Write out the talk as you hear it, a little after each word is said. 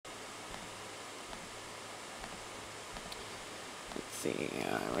see.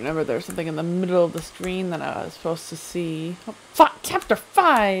 I remember there was something in the middle of the screen that I was supposed to see. Oh, chapter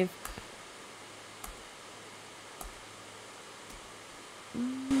 5!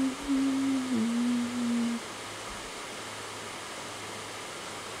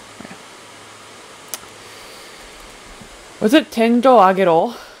 Was it Tenjo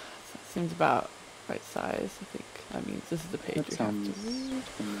Agero? That seems about right size, I think. That means this is the page you have to read.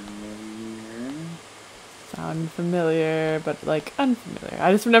 Sound familiar, but like unfamiliar.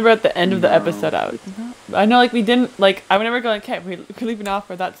 I just remember at the end of the episode I know like we didn't like I remember going, okay, we're leaving off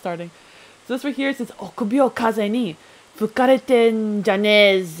for that starting. So this right here says Okubi o kaze ni fukarete n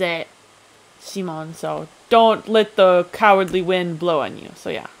janeze Shimon. So don't let the cowardly wind blow on you. So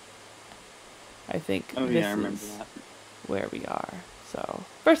yeah. I think this is where we are. So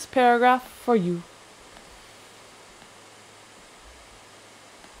first paragraph for you.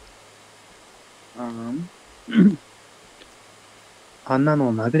 あんな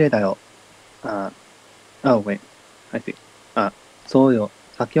のまぐれだよ。wait. I see. そうよ。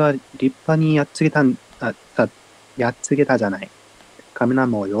先は立派にやっつけたじゃない。カミナ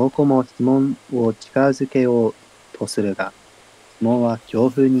も陽子も質問を近づけようとするが、質問は強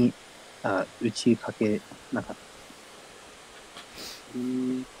風に打ちかけなかった。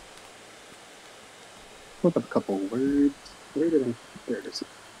Flip up a couple words. Where did I... There it is.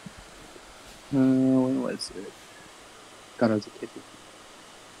 Where was it? God, I was a kid.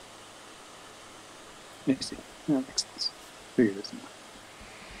 Let's see. That makes sense. Figure this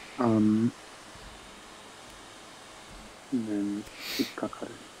out. And then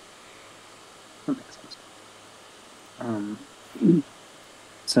Kakaru. That makes sense.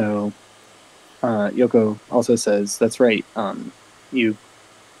 So Yoko also says, that's right, you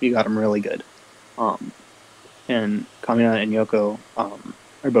got him really good. And Kamina and Yoko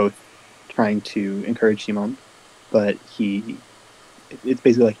are both trying to encourage Shimon, but it's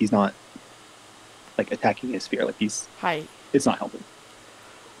basically like he's not like attacking his fear, like it's not helping.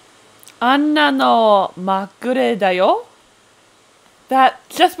 Anna no magure da yo? That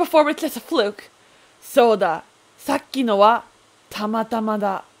just before was just a fluke. So da, sakki no wa tamatama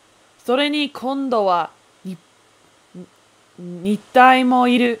da. Sore ni kondo wa nittai mo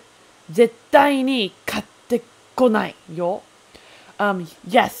iru. Zettai ni katte konai yo.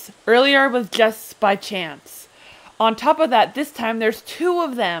 Yes, earlier was just by chance. On top of that, this time there's two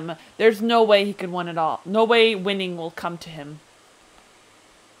of them. There's no way he could win it all. No way winning will come to him.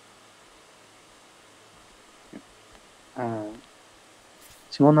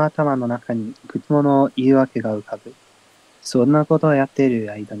 下の頭の中に靴物の言い訳が浮かぶ。そんなことをやってい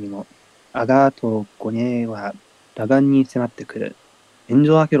る間にも、アガーとゴネはラガンに迫ってくる。炎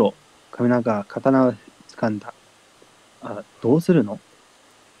上開けろ。カミナが刀を掴んだ。どうするの?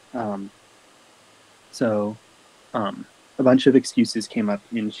 So, a bunch of excuses came up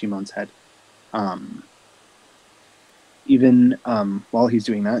in Shimon's head. Even while he's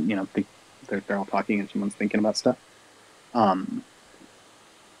doing that, you know, they're all talking and Shimon's thinking about stuff.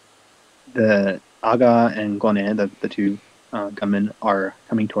 The Aga and Gone, the two gunmen, are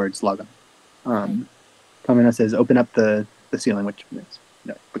coming towards Lagann. Kamina says, open up the ceiling, which is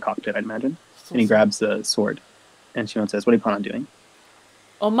the cockpit, I'd imagine. And he grabs the sword. And Shimon says, what do you plan on doing?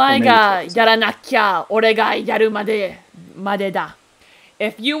 Omae ga yaranakia, ore ga yaru made da.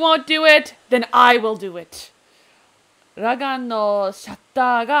 If you won't do it, then I will do it. Lagann no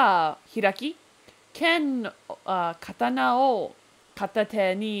shutter ga hiraki, ken katana o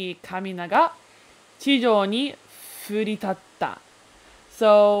katate ni Kamina ga chijou ni furitatta.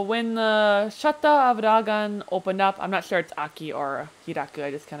 So when the shutter of Lagann opened up, I'm not sure it's Aki or Hiraku,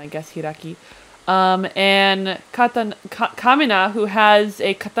 I just kind of guess Hiraki. And Kamina, who has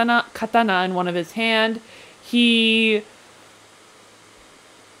a katana in one of his hand, he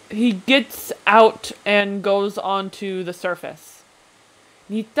gets out and goes onto the surface.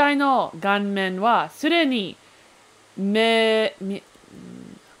 Nittai no ganmen wa sure ni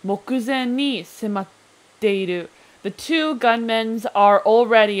mokuzen ni sematte iru. The two gunmen are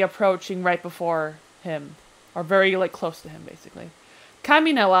already approaching right before him, or very like close to him, basically.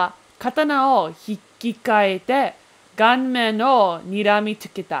 Kamina wa katana o hikikaete gunmen o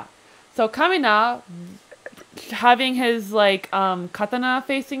niramitsuke. So Kamina, having his like katana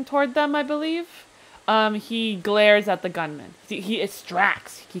facing toward them, I believe, he glares at the gunman. He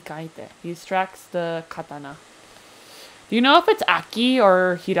extracts hikikaete. He extracts the katana. Do you know if it's Aki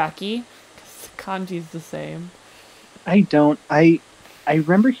or Hiraki? 'Cause kanji's the same. I don't. I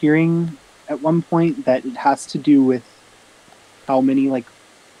remember hearing at one point that it has to do with how many like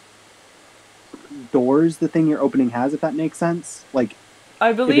doors the thing you're opening has, if that makes sense. Like I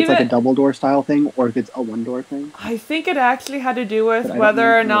if believe it's like a it. double door style thing or if it's a one door thing. I think it actually had to do with But I don't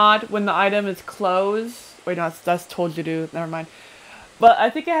whether or know. not when the item is closed. Wait, no, that's told you to. Never mind. But I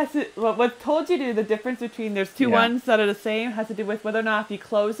think it has to. What told you to, the difference between there's two Yeah. ones that are the same has to do with whether or not if you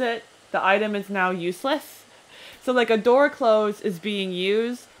close it, the item is now useless. So like a door close is being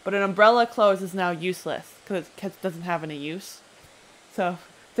used, but an umbrella close is now useless because it doesn't have any use. So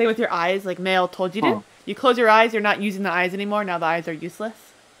same with your eyes, like Mail told you to. Huh. You close your eyes, you're not using the eyes anymore. Now the eyes are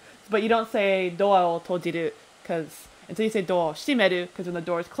useless. But you don't say door told you to, because until you say door shimeru, because when the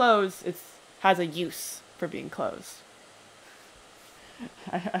door is closed, it has a use for being closed.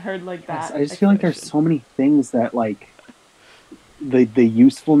 I heard like that. I just feel like there's so many things that like the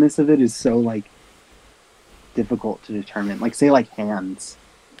usefulness of it is so like difficult to determine. Like say like hands,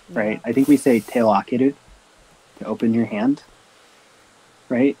 right? Yeah. I think we say teo akeru to open your hand,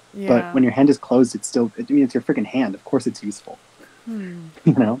 right? Yeah. But when your hand is closed, it's still. I mean, it's your freaking hand. Of course, it's useful. You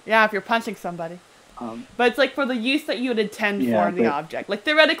know. Yeah, if you're punching somebody. But it's like for the use that you would intend for in the object. Like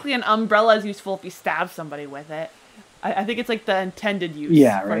theoretically, an umbrella is useful if you stab somebody with it. I think it's like the intended use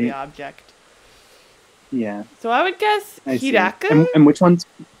for the object. Yeah. So I would guess hiraku. And which one's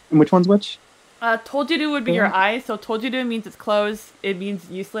which? Tojiru would be your eyes. So tojiru means it's closed. It means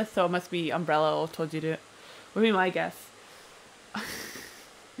useless. So it must be umbrella or tojiru. Would be my guess.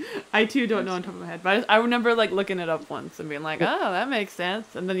 I too don't know on top of my head, but I remember like looking it up once and being like, "Oh, that makes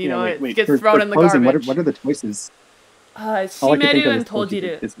sense," and then it gets thrown in the closing, garbage. What are the choices? Shimeru and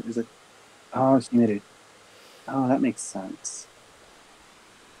tojiru. Is it? Oh, shimeru. Oh, that makes sense.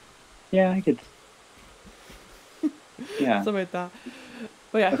 Yeah, I could. Yeah. Something like that.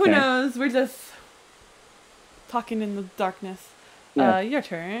 But yeah, who knows? We're just talking in the darkness. Yeah. Your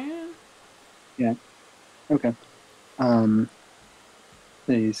turn. Yeah. Okay.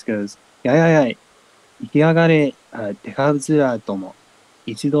 This goes. やややい。行き上がれ、デカズラども。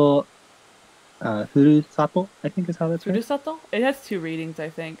一度、ふるさと I think is how that's right. Furusato? It has two readings, I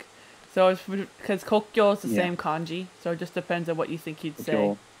think. So it's because Kokyo is the same kanji, so it just depends on what you think he'd say.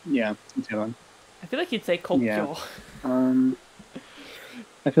 Kokyo. Yeah, it's the other one. I feel like he'd say Kokyo. Yeah.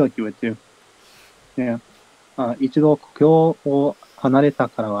 I feel like you would too. Yeah. 一度故郷を離れた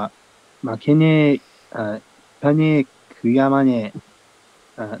からは、負けねえ、かねえ、悔やまねえ、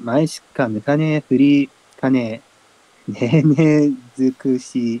前しか抜かねえ、振りかねえ、ねえねえ尽く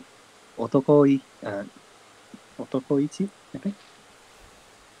し、男い、男一 I think?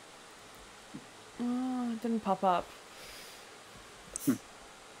 It didn't pop up.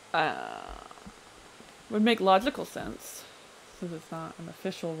 Would make logical sense, since it's not an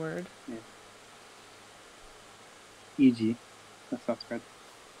official word. Yeah. Easy. That sounds good.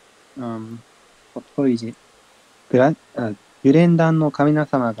 男いじ。グレンダンの神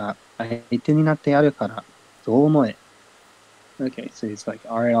様が相手になってやるから、そう思え。Okay, so he's like,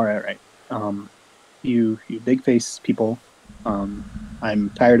 alright. You big face people,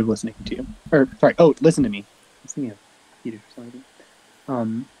 I'm tired of listening to you. Or, sorry, listen to me. I was thinking of Peter for something.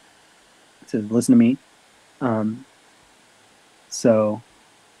 It says, listen to me. So,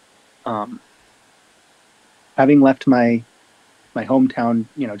 having left my hometown,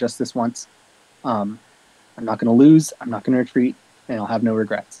 just this once, I'm not going to lose, I'm not going to retreat, and I'll have no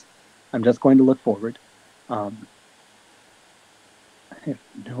regrets. I'm just going to look forward. I have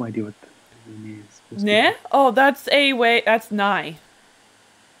no idea what the name is. Ne? Oh, that's that's nai.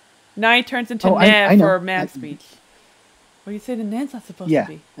 Nai turns into I know. for man speech. What do you say the ne's not supposed to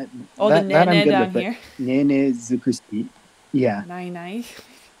be? That the ne I'm good down with, here. Ne zukushi. Yeah. Nai.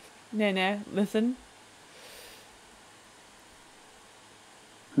 Ne, listen.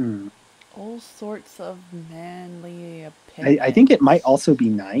 All sorts of manly opinions. I think it might also be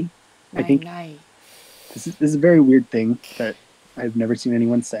nai. I think this is a very weird thing that I've never seen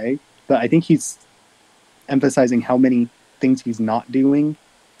anyone say, but I think he's emphasizing how many things he's not doing.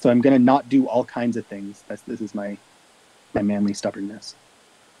 So I'm gonna not do all kinds of things. This is my manly stubbornness.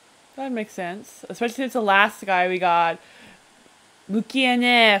 That makes sense, especially since the last guy we got. Mukia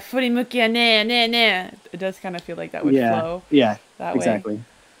ne, furi mukia ne. It does kind of feel like that would flow. Yeah. That exactly. way.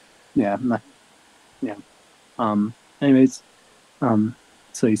 Yeah. Yeah. Anyways,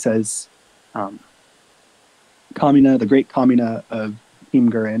 so he says, Kamina, the great Kamina of Team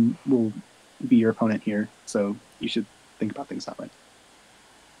Gurren, will be your opponent here, so you should think about things that way.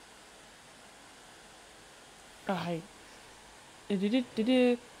 はい。時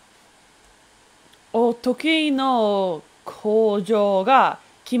計の工場が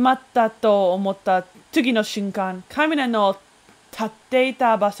決まったと思った次の瞬間、カミナの立ってい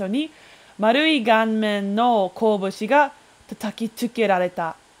た場所に丸い顔面の拳が叩きつけられ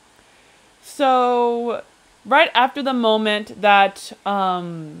た。So, right after the moment that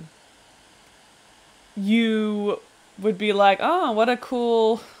you would be like, oh, what a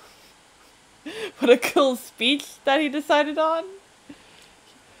cool speech that he decided on.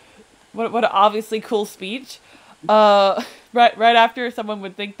 What an obviously cool speech. Right after someone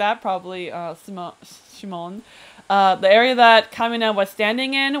would think that, probably Shimon. The area that Kamina was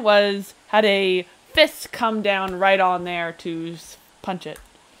standing in had a fist come down right on there to punch it.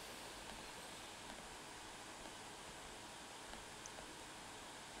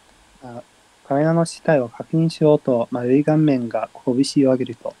 カメラの死体を確認しようと丸い顔面が拳を上げ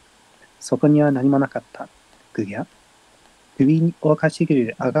ると、そこには何もなかった。グギャ首をかしげ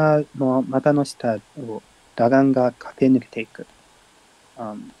るアガの股の下をラガンが駆け抜けていく。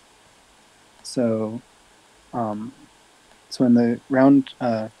So when the round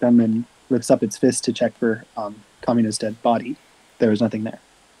gunman lifts up its fist to check for Kamina's dead body, there was nothing there.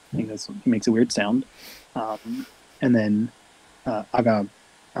 He makes a weird sound. And then Aga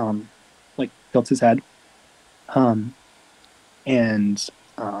tilts his head. And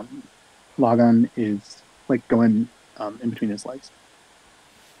Lagann is going in between his legs.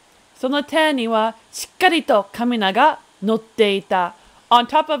 その手にはしっかりとカミナが乗っていた。On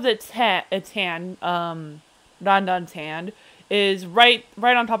top of its hand, Randan's hand, is right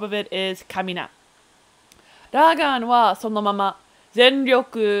on top of it is Kamina. ラガンはそのまま全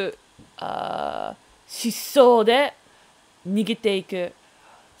力疾走で逃げていく。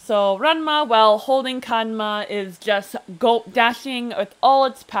So Ranma, while holding Kanma, is just dashing with all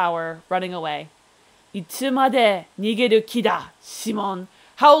its power, running away. いつまで逃げる気だ、シモン。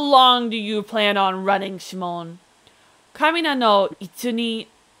How long do you plan on running, Shimon? カミナのいつに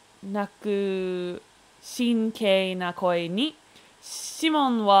なく神経な声にシモ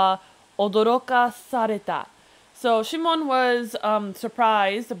ンは驚かされた。So Shimon was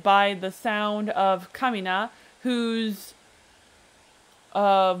surprised by the sound of Kamina, whose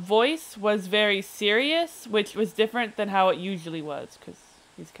voice was very serious, which was different than how it usually was, because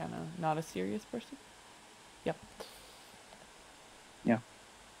he's kind of not a serious person. Yep. Yeah.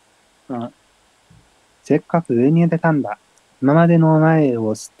 せっかく上に出たんだ。今までのお前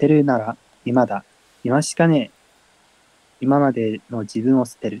を知ってるなら今だ。今しかねえ。今までの自分を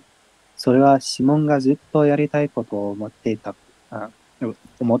捨てる。それはシモンがずっとやりたいことを思っていた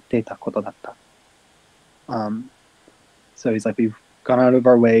ことだった。So he's like, we've gone out of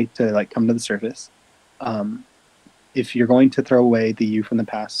our way to come to the surface. If you're going to throw away the you from the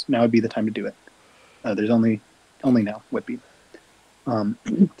past, now would be the time to do it. There's only now would be.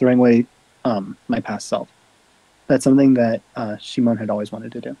 Throwing away my past self. That's something that Shimon had always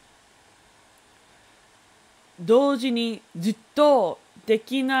wanted to do. 同時にずっとで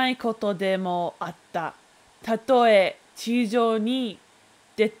きないことでもあった。たとえ地上に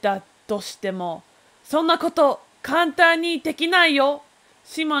出たとしても、そんなこと簡単にできないよ。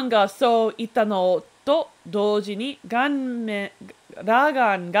シモンがそう言ったのと同時にラ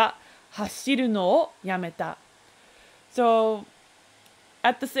ガンが走るのをやめた。So,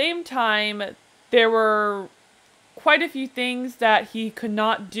 at the same time, there were quite a few things that he could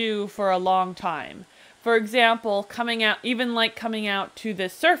not do for a long time. For example, coming out to the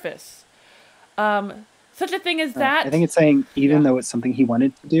surface. Such a thing as that. I think it's saying even though it's something he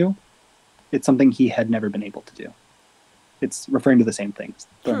wanted to do, it's something he had never been able to do. It's referring to the same things.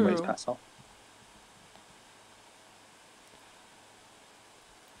 Throwing away his past self.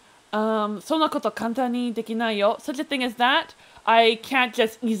 そんなこと簡単にできないよ。Such a thing as that, I can't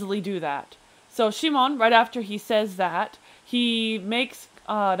just easily do that. So Shimon, right after he says that, he makes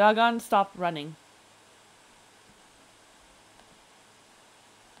Lagann stop running.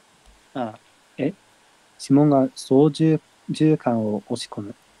 シモンが操縦桿を押し込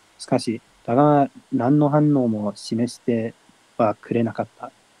む。しかし、ラガンは何の反応も示してはくれなかっ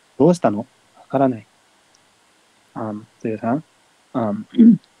た。どうしたの？わからない。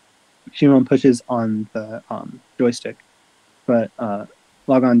Shimon pushes on the joystick, but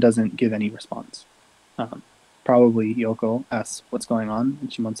Lagann doesn't give any response. Probably Yoko asks what's going on,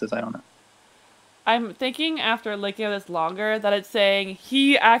 and Shimon says, I don't know. I'm thinking after looking at this longer that it's saying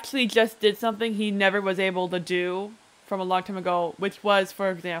he actually just did something he never was able to do from a long time ago, which was,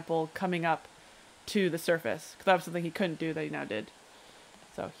 for example, coming up to the surface. Because that was something he couldn't do that he now did.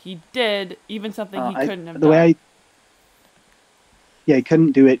 So he did even something he couldn't have done. Yeah, he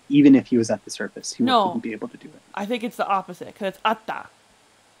couldn't do it even if he was at the surface. He wouldn't be able to do it. I think it's the opposite, because it's atta.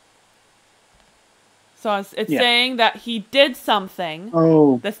 So it's saying that he did something.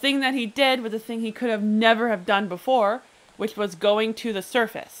 Oh. The thing that he did was the thing he could have never have done before, which was going to the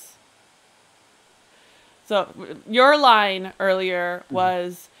surface. So your line earlier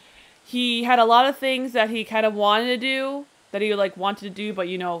was, he had a lot of things that he kind of wanted to do, that he like wanted to do, but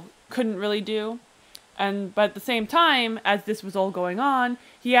couldn't really do. But at the same time, as this was all going on,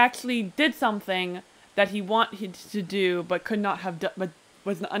 he actually did something that he wanted to do, but could not have done, but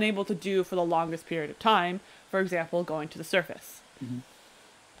was unable to do for the longest period of time. For example, going to the surface. Mm-hmm.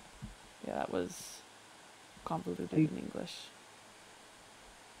 Yeah, that was convoluted in English.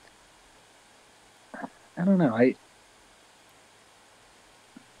 I don't know.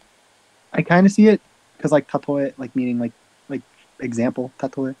 I kind of see it because like tatoe, like meaning like example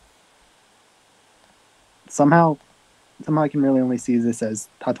tatoe. Somehow I can really only see this as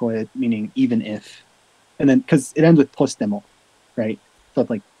tatoe meaning even if, and then because it ends with tostemo, right? So it's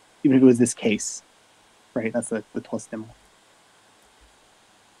like even if it was this case, right? That's the tostemo.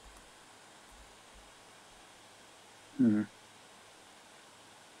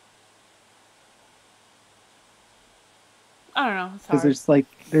 I don't know. Because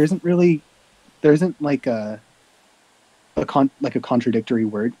there isn't like a contradictory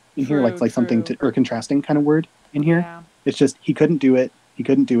word in here, like something to or contrasting kind of word in here. Yeah. It's just he couldn't do it,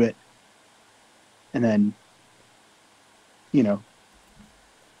 and then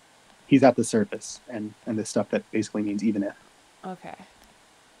he's at the surface and this stuff that basically means even if. Okay.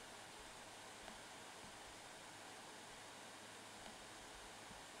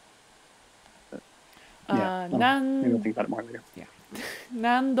 Yeah, maybe I'll think about it more later. Yeah.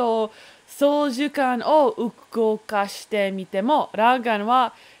 何度操縦桿を動かしてみてもラガン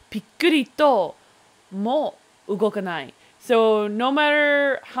はぴっくりとも動かない。So no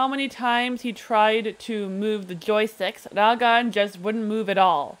matter how many times he tried to move the joysticks, Lagann just wouldn't move at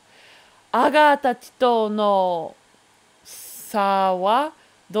all. アガたちとの差は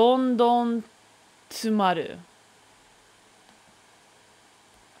どんどん詰まる。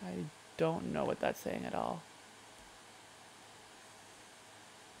I don't know what that's saying at all.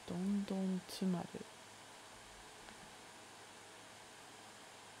 どんどん詰まる。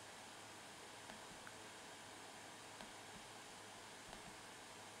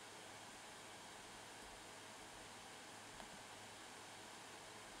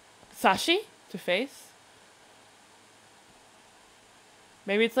Sashi to face?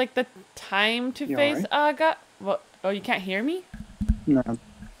 Maybe it's like the time to face Aga. What? Oh, you can't hear me? No.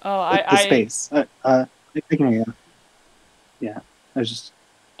 Oh, the space. I can hear you. Yeah, I was just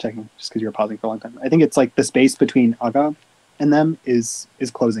checking, just because you were pausing for a long time. I think it's like the space between Aga and them is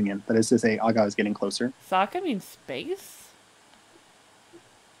closing in. That is to say, Aga is getting closer. Saka means space? I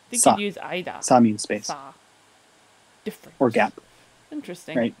think Sa. you'd use Aida. Sa means space. Sa. Different. Or gap.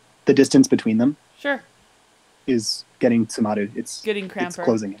 Interesting. Right. The distance between them. Sure. Is getting tsumaru. It's getting cramper. It's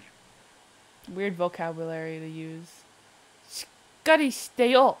closing in. Weird vocabulary to use. しっかりして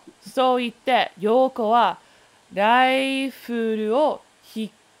よ。そう言って、陽子はライフルを引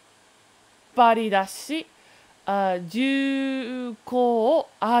っ張り出し、銃口を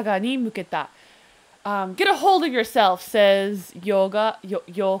アガに向けた。Get a hold of yourself, says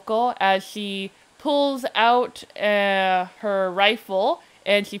Yoko as she pulls out her rifle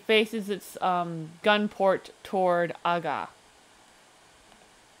and she faces its gun port toward Aga.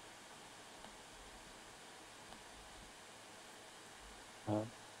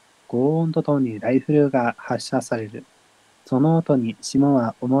 轟音とともにライフルが発射される。その音にシモ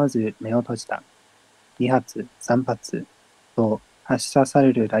は思わず目を閉じた。2発、3発と発射さ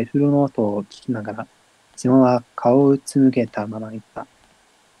れるライフルの音を聞きながら、シモは顔をうつむけたまま言った。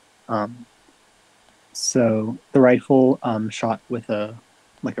So the rifle shot with a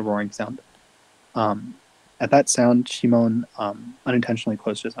roaring sound. At that sound, Shimon unintentionally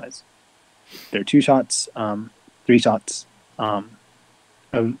closed his eyes. There are 2 shots, 3 shots.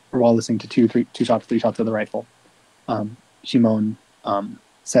 While listening to 2 shots, 3 shots of the rifle, Shimon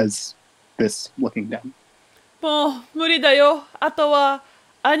says this looking down. もう無理だよ。あとは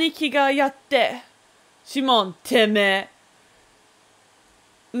兄貴がやって。シモン、てめえ。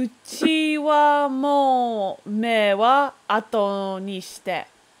うちはもう目は後にして。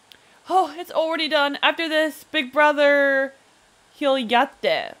Oh, it's already done. After this, Big Brother, he'll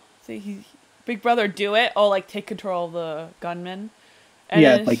yatte. So Big Brother do it. Oh, like take control of the gunman. And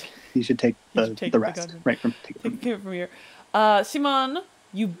yeah, like he should take the rest. Right from take it from here. Simon,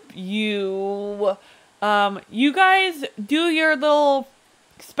 you guys do your little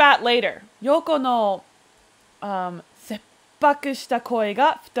spat later. Yoko no seppaku shita koi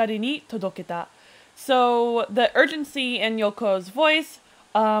ga 2人に届けた. So the urgency in Yoko's voice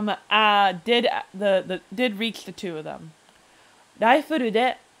did reach the 2 of them. ライフル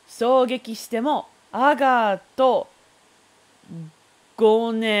で狙撃してもアガと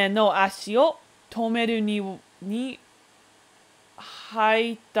ゴネの足を止めるに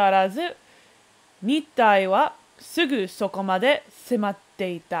入ったらず、2体はすぐそこまで迫っ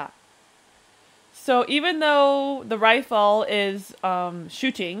ていた。So even though the rifle is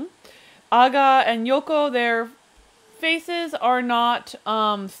shooting, Aga and Yoko, their faces are not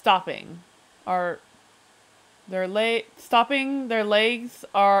stopping. Are stopping their legs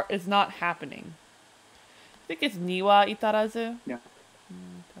is not happening. I think it's niwa itarazu. Yeah.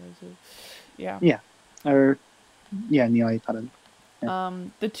 Itarazu. Yeah. Yeah. Or yeah, niwa itarazu.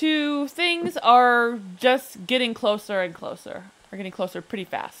 The two things are just getting closer and closer. Are getting closer pretty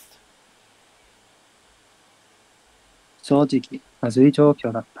fast. 正直、まずい状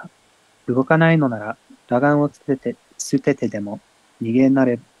況だった。動かないのなら、裸眼を捨ててでも逃げな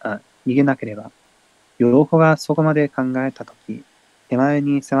ければ。両方がそこまで考えたとき、手前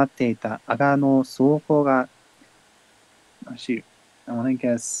に迫っていたアガの走行が、shoot, I want to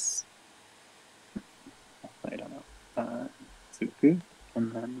guess, I don't know, Tsuku,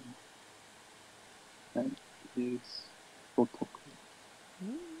 and then that is Totoku.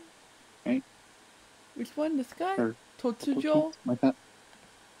 Right? Which one? This guy? Or Totsujo? Like that?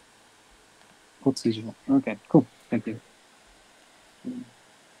 Totsujo. Okay, cool. Thank you.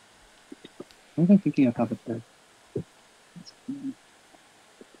 What was I thinking of how the third?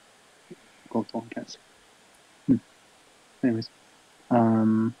 Gold cast. Anyways.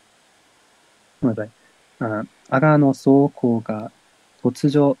 What was I? アガの装甲が突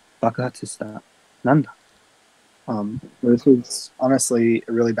如爆発した。なんだ? This was honestly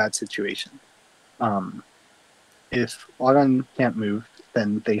a really bad situation. If Lagann can't move,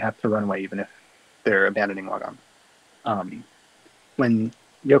 then they have to run away even if they're abandoning Lagann. When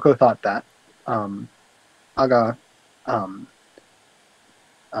Yoko thought that, Aga, I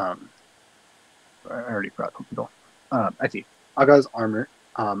already forgot the title. I see. Aga's armor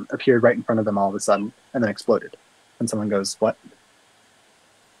appeared right in front of them all of a sudden and then exploded. And someone goes, "What?"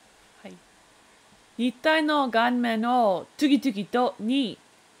 一体の顔面を次々とに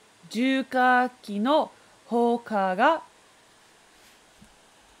重火器の砲火が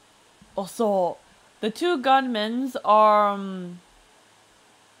襲う。The two gunmen are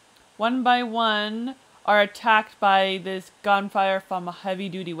one by one are attacked by this gunfire from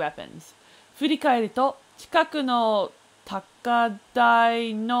heavy-duty weapons. 振り返ると近くの高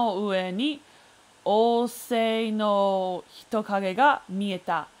台の上に大勢の人影が見え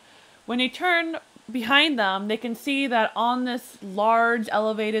た。When they turn behind them, they can see that on this large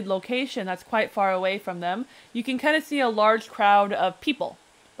elevated location that's quite far away from them, you can kind of see a large crowd of people,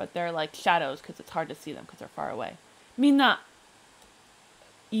 but they're like shadows because it's hard to see them because they're far away. みんな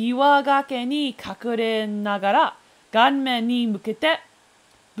岩崖に隠れながら顔面に向けて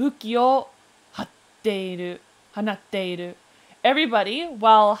武器を放っている。Everybody,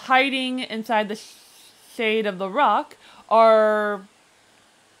 while hiding inside the shade of the rock, are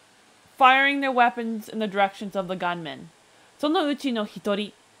firing their weapons in the directions of the gunmen. そのうちの一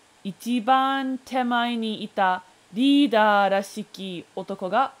人、一番手前にいたリーダーらしき男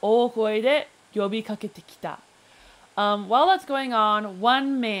が大声で呼びかけてきた。While that's going on,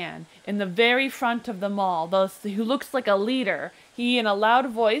 one man in the very front of the mall, who looks like a leader, he in a loud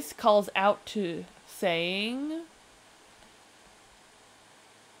voice calls out to, saying...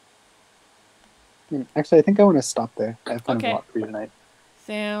 Actually, I think I want to stop there. I have kind of a lot for you tonight.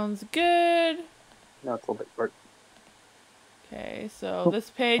 Sounds good. No, it's a little bit short. Okay, so this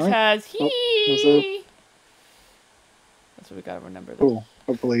page has That's what we gotta remember. Cool.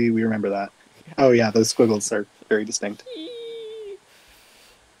 Hopefully we remember that. Oh yeah, those squiggles are very distinct.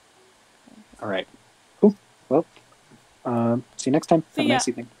 All right. Cool. Well, see you next time. Have a nice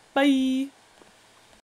evening. Bye.